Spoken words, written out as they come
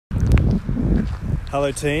Hello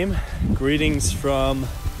team, greetings from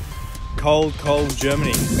cold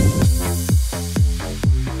Germany.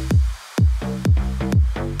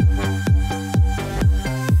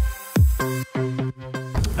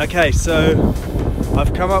 Okay, so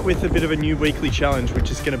I've come up with a bit of a new weekly challenge which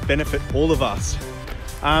is going to benefit all of us.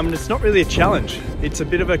 It's not really a challenge, it's a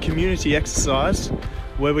bit of a community exercise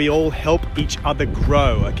where we all help each other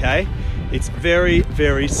grow, okay? It's very,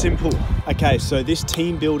 very simple. Okay, so this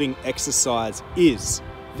team building exercise is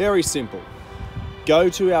very simple. Go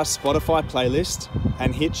to our Spotify playlist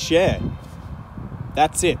and hit share.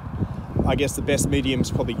 That's it. I guess the best medium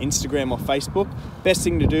is probably Instagram or Facebook. Best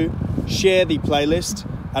thing to do, share the playlist,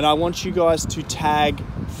 and I want you guys to tag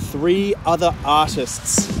 3 other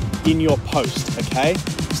artists in your post, okay?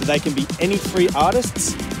 So they can be any 3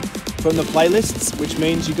 artists from the playlists, which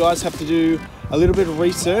means you guys have to do a little bit of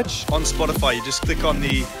research. On Spotify, you just click on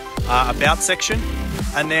the About section,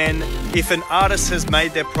 and then if an artist has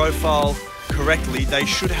made their profile correctly, they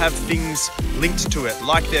should have things linked to it,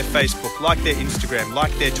 like their Facebook, like their Instagram,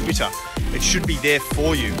 like their Twitter. It should be there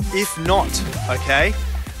for you. If not, okay,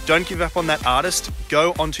 don't give up on that artist.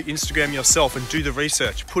 Go onto Instagram yourself and do the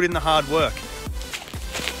research. Put in the hard work.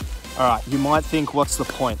 All right, you might think, what's the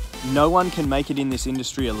point? No one can make it in this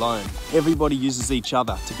industry alone. Everybody uses each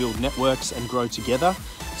other to build networks and grow together.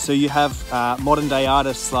 So you have modern day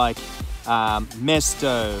artists like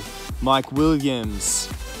Mesto, Mike Williams.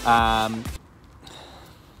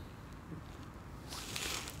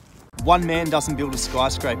 One man doesn't build a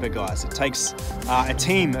skyscraper, guys. It takes a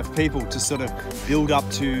team of people to sort of build up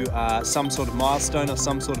to some sort of milestone or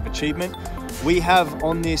some sort of achievement. We have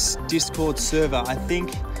on this Discord server, I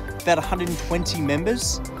think, about 120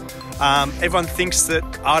 members. Everyone thinks that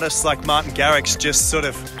artists like Martin Garrix just sort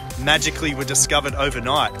of magically were discovered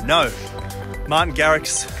overnight. No, Martin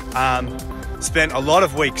Garrix spent a lot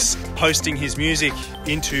of weeks posting his music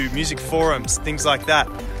into music forums, things like that.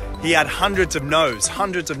 He had hundreds of no's,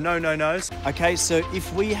 hundreds of no-no-nos. Okay, so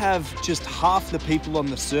if we have just half the people on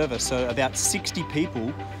the server, so about 60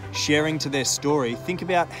 people sharing to their story, think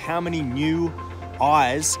about how many new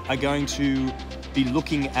eyes are going to be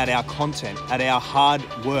looking at our content, at our hard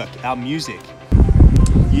work, our music.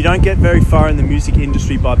 You don't get very far in the music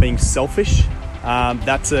industry by being selfish.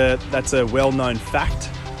 That's a well-known fact.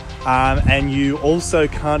 And you also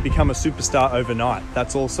can't become a superstar overnight.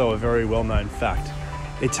 That's also a very well-known fact.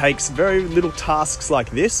 It takes very little tasks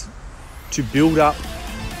like this to build up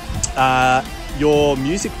your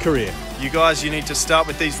music career. You guys, you need to start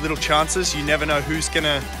with these little chances. You never know who's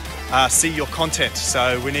gonna see your content,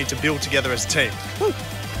 so we need to build together as a team.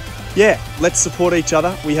 Yeah, let's support each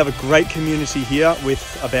other. We have a great community here with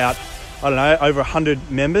about, I don't know, over 100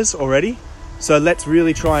 members already. So let's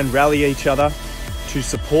really try and rally each other to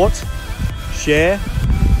support, share,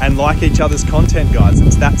 and like each other's content, guys.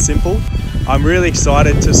 It's that simple. I'm really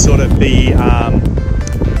excited to sort of be,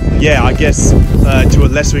 yeah, I guess to a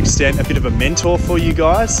lesser extent, a bit of a mentor for you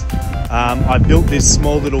guys. I built this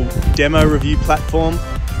small little demo review platform,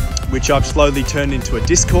 which I've slowly turned into a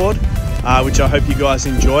Discord, which I hope you guys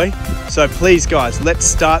enjoy. So please guys, let's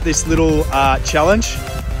start this little challenge,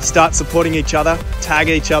 start supporting each other, tag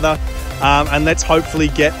each other, and let's hopefully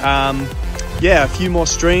get yeah, a few more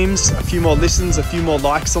streams, a few more listens, a few more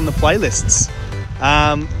likes on the playlists.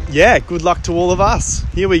 Yeah, good luck to all of us.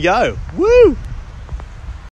 Here we go. Woo!